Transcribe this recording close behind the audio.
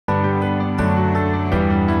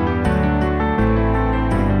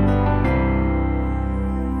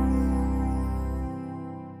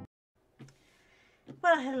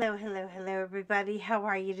Hello, hello, hello, everybody. How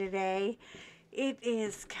are you today? It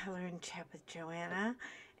is Color and Chat with Joanna,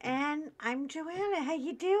 and I'm Joanna. How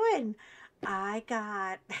you doing? I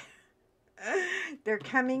got. They're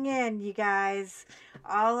coming in, you guys.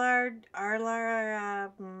 All our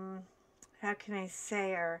how can I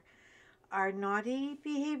say our naughty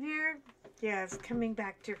behavior? Yeah, it's coming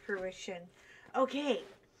back to fruition. Okay,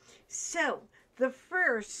 so the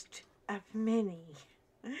first of many.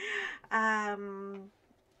 Um,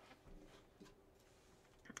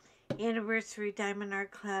 Anniversary Diamond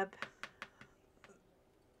Art Club.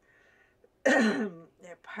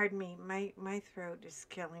 Pardon me, my throat is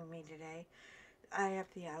killing me today. I have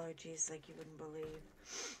the allergies like you wouldn't believe.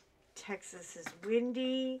 Texas is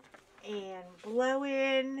windy and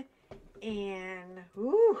blowing and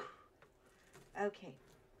whoo. Okay,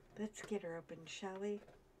 let's get her open, shall we?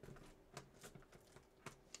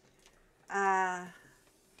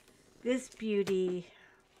 This beauty,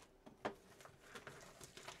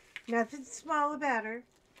 nothing small about her.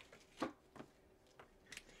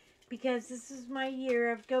 Because this is my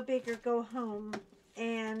year of go big or go home.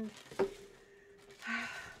 And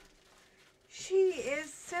she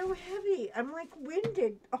is so heavy. I'm like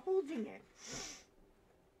winded holding it.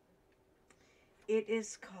 It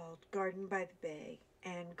is called Garden by the Bay.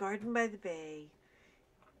 And Garden by the Bay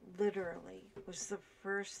literally was the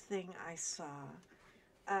first thing I saw.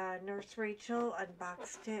 Nurse Rachel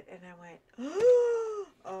unboxed it and I went,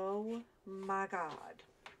 oh my God.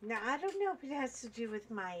 Now, I don't know if it has to do with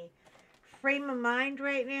my frame of mind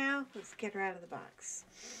right now. Let's get her out of the box.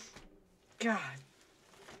 God.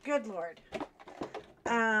 Good Lord.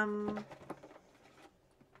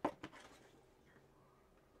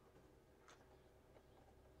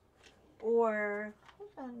 Or, hold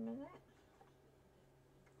on a minute.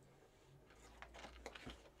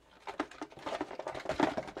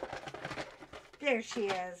 There she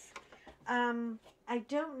is. I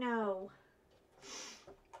don't know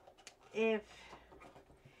if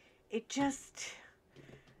it just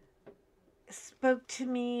spoke to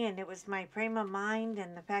me and it was my frame of mind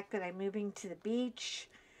and the fact that I'm moving to the beach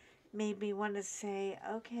made me want to say,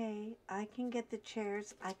 okay, I can get the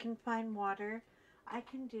chairs, I can find water, I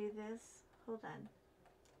can do this. Hold on.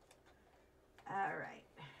 All right.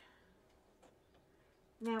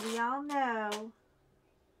 Now we all know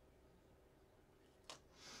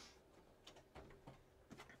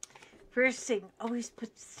first thing, always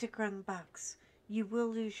put the sticker on the box. You will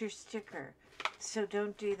lose your sticker, so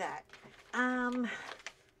don't do that. Want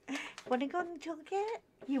to go in the toolkit?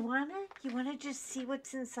 You wanna just see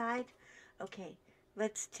what's inside? Okay,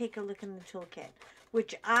 let's take a look in the toolkit,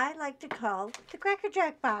 which I like to call the Cracker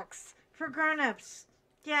Jack box for grown-ups.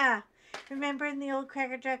 Yeah, remember in the old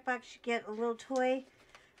Cracker Jack box you get a little toy?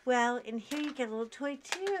 Well, in here you get a little toy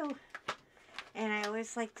too. And I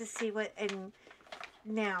always like to see what, and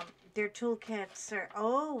now their toolkits are,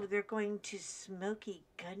 oh, they're going to smoky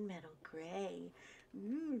gunmetal gray.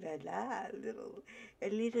 Ooh la la, a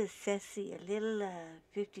little sassy, a little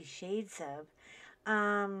 50 Shades of.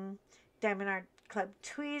 Diamond Art Club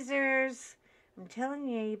tweezers. I'm telling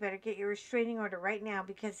you, you better get your restraining order right now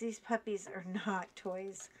because these puppies are not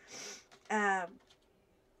toys.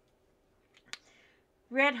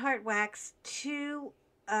 Red Heart wax, 2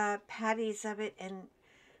 patties of it, and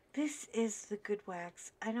this is the good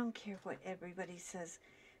wax. I don't care what everybody says.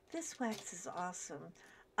 This wax is awesome.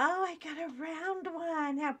 Oh, I got a round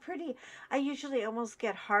one. How pretty. I usually almost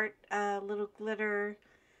get heart little glitter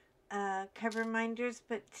cover minders,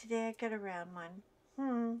 but today I got a round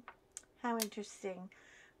one. How interesting.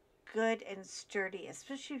 Good and sturdy,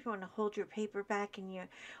 especially if you want to hold your paper back and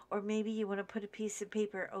or maybe you want to put a piece of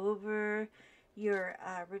paper over your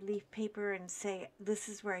relief paper and say, this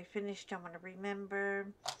is where I finished, I want to remember.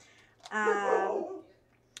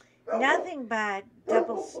 Nothing but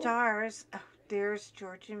double stars. Oh, there's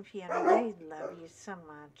George and Fiona. I love you so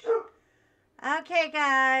much. Okay,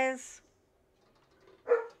 guys.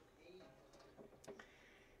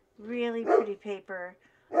 Really pretty paper.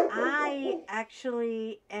 I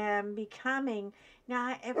actually am becoming,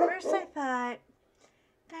 now at first I thought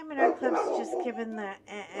Diamond Art Club's just given the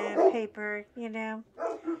paper, you know,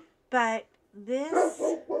 but this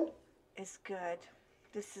is good.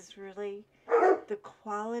 This is really the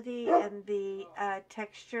quality and the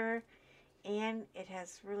texture, and it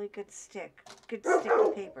has really good sticky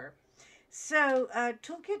paper. So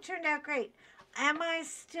toolkit turned out great. Am I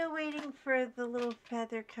still waiting for the little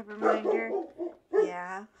feather cover minder?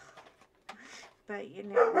 Yeah, but you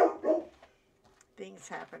know, things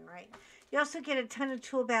happen, right? You also get a ton of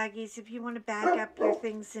tool baggies if you want to bag up your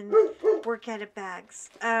things and work out of bags.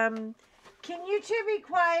 Can you two be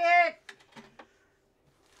quiet?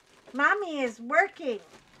 Mommy is working.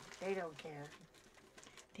 They don't care.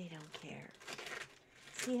 They don't care.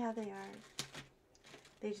 See how they are?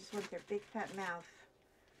 They just want their big fat mouth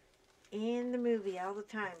in the movie all the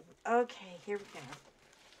time. Okay, here we go.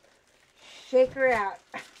 Shake her out.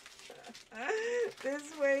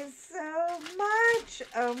 This weighs so much.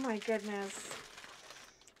 Oh my goodness.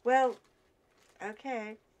 Well,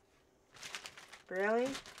 okay. Really?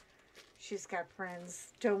 She's got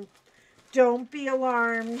friends. Don't be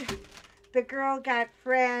alarmed. The girl got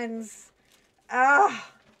friends. Oh,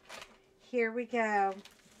 here we go.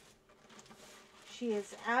 She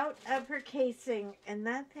is out of her casing, and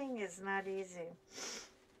that thing is not easy.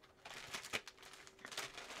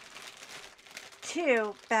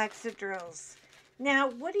 2 bags of drills. Now,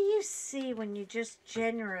 what do you see when you just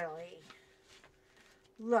generally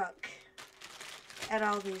look at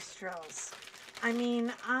all these drills? I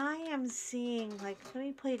mean, I am seeing, like, let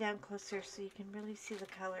me play down closer so you can really see the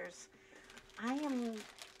colors. I am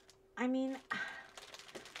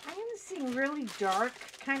seeing really dark,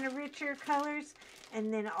 kind of richer colors,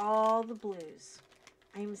 and then all the blues.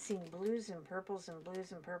 I'm seeing blues and purples and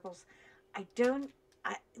blues and purples.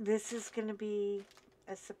 This is going to be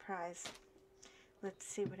a surprise. Let's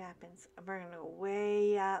see what happens. We're going to go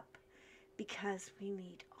way up because we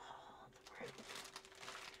need all the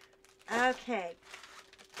room. Okay.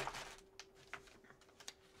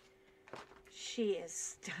 She is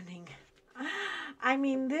stunning. I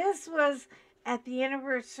mean, this was at the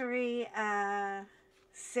anniversary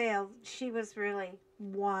sale. She was really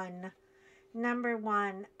number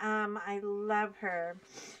one. I love her.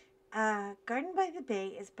 Garden by the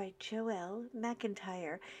Bay is by Joelle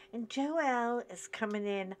McIntyre, and Joelle is coming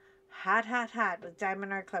in hot, hot, hot with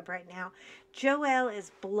Diamond Art Club right now. Joelle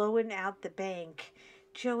is blowing out the bank.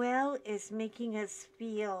 Joelle is making us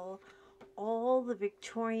feel all the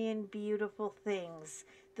Victorian beautiful things,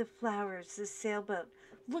 the flowers, the sailboat.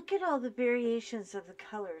 Look at all the variations of the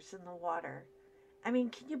colors in the water. I mean,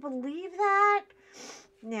 can you believe that?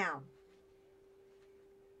 Now,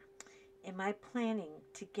 am I planning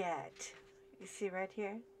to get, you see right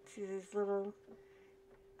here? See these little,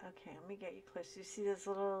 okay, let me get you close. You see those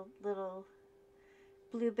little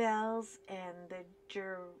bluebells and the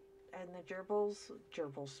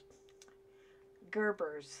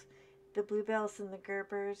gerbers. The bluebells and the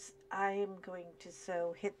gerbers, I am going to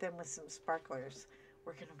hit them with some sparklers.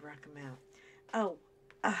 We're going to rock them out. Oh,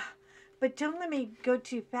 but don't let me go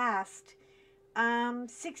too fast.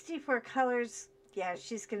 64 colors. Yeah,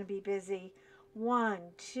 she's going to be busy.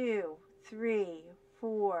 1, 2, 3,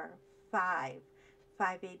 4, 5.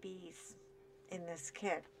 5 ABs in this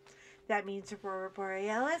kit. That means Aurora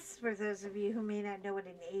Borealis, for those of you who may not know what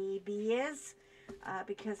an AB is,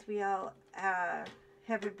 because we all have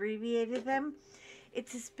abbreviated them.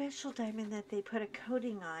 It's a special diamond that they put a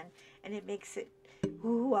coating on, and it makes it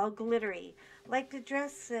all glittery. Like the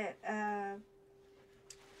dress that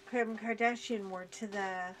Kim Kardashian wore to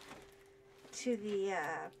the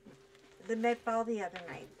Met Ball the other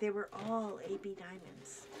night. They were all AB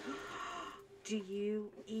diamonds. Do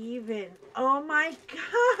you even? Oh my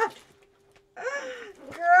God!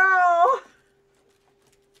 Girl!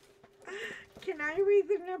 Can I read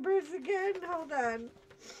the numbers again? Hold on.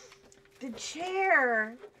 The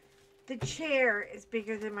chair is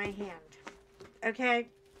bigger than my hand. Okay?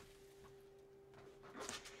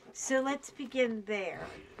 So let's begin there.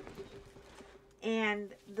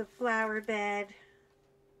 And the flower bed.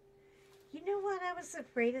 You know what? I was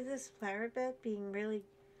afraid of this flower bed being really,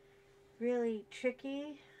 really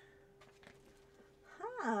tricky.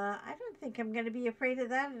 I don't think I'm going to be afraid of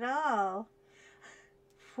that at all.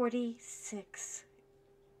 46.5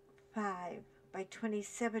 by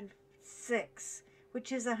 27.6,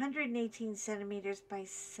 which is 118 centimeters by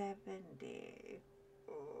 70.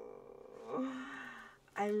 Oh,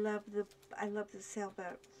 I love the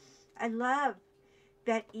sailboat. I love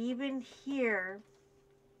that even here.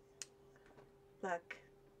 Look,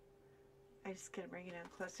 I'm just gonna bring it down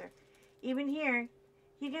closer. Even here,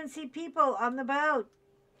 you can see people on the boat.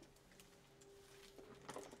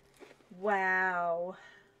 Wow.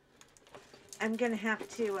 I'm gonna have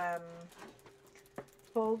to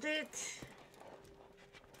fold it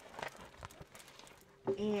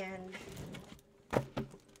and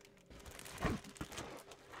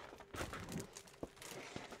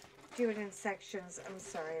do it in sections. I'm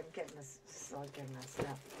sorry, I'm getting this all getting messed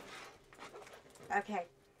up. Okay.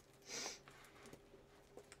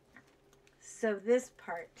 So this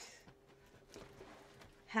part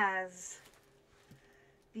has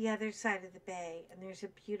the other side of the bay, and there's a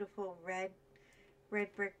beautiful red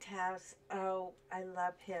bricked house. Oh, I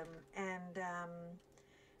love him. And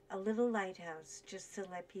a little lighthouse just to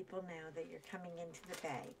let people know that you're coming into the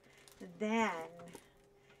bay. Then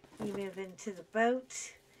you move into the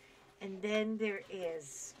boat, and then there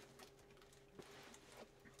is,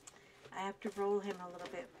 I have to roll him a little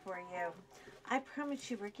bit for you. I promise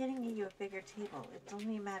you, we're getting you a bigger table. It's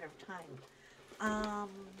only a matter of time.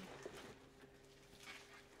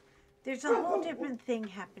 There's a whole different thing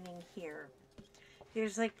happening here.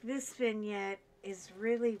 There's like this vignette is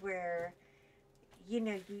really where, you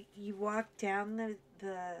know, you walk down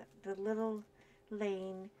the little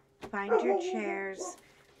lane, find your chairs,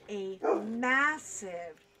 a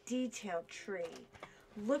massive detailed tree.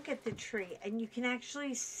 Look at the tree, and you can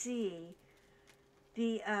actually see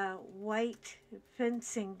the white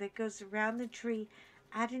fencing that goes around the tree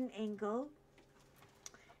at an angle.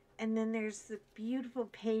 And then there's the beautiful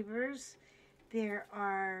pavers. There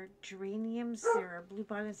are geraniums, there are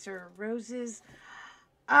bluebonnets, there are roses.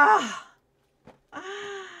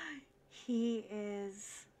 He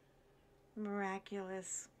is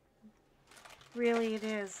miraculous. Really, it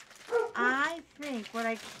is. I think what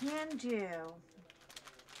I can do,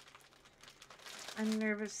 I'm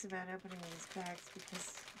nervous about opening these bags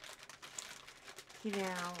because, you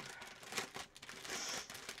know,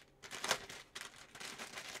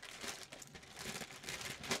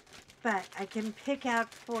 but I can pick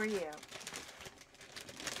out for you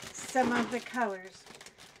some of the colors.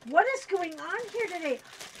 What is going on here today?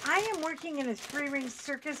 I am working in a three-ring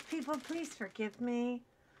circus, people. Please forgive me.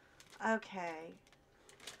 Okay.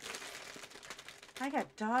 I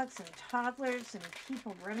got dogs and toddlers and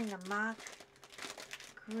people running amok.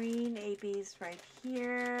 Green ABs right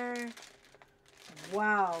here.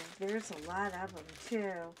 Wow, there's a lot of them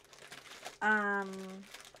too.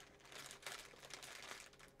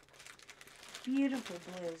 Beautiful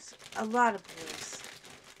blues. A lot of blues.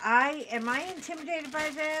 Am I intimidated by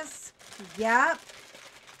this? Yep.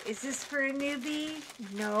 Is this for a newbie?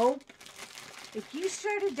 Nope. If you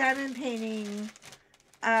started diamond painting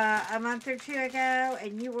a month or two ago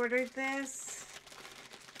and you ordered this,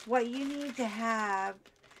 what you need to have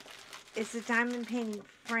is a diamond painting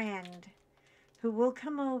friend who will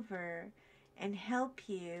come over and help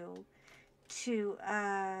you to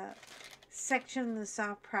section this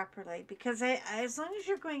off properly, because as long as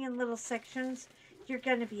you're going in little sections, you're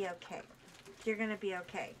going to be okay. You're going to be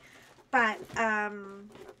okay. But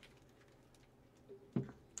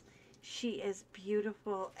she is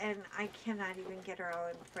beautiful, and I cannot even get her all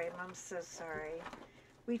in frame. I'm so sorry.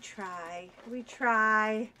 We try,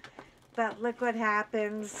 but look what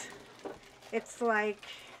happens. It's like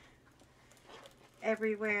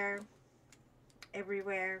everywhere.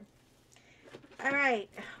 All right,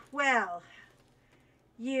 well,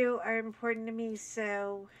 you are important to me,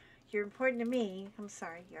 so you're important to me. I'm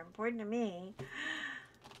sorry, you're important to me.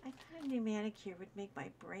 I thought a new manicure would make my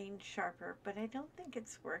brain sharper, but I don't think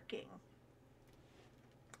it's working.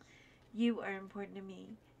 You are important to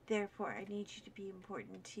me. Therefore, I need you to be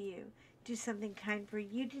important to you. Do something kind for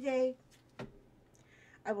you today.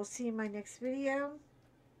 I will see you in my next video.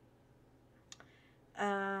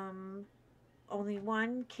 Only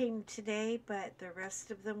one came today, but the rest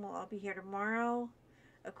of them will all be here tomorrow,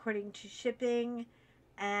 according to shipping.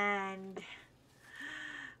 And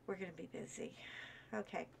we're going to be busy.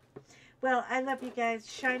 Okay. Well, I love you guys.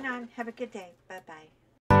 Shine on. Have a good day. Bye-bye.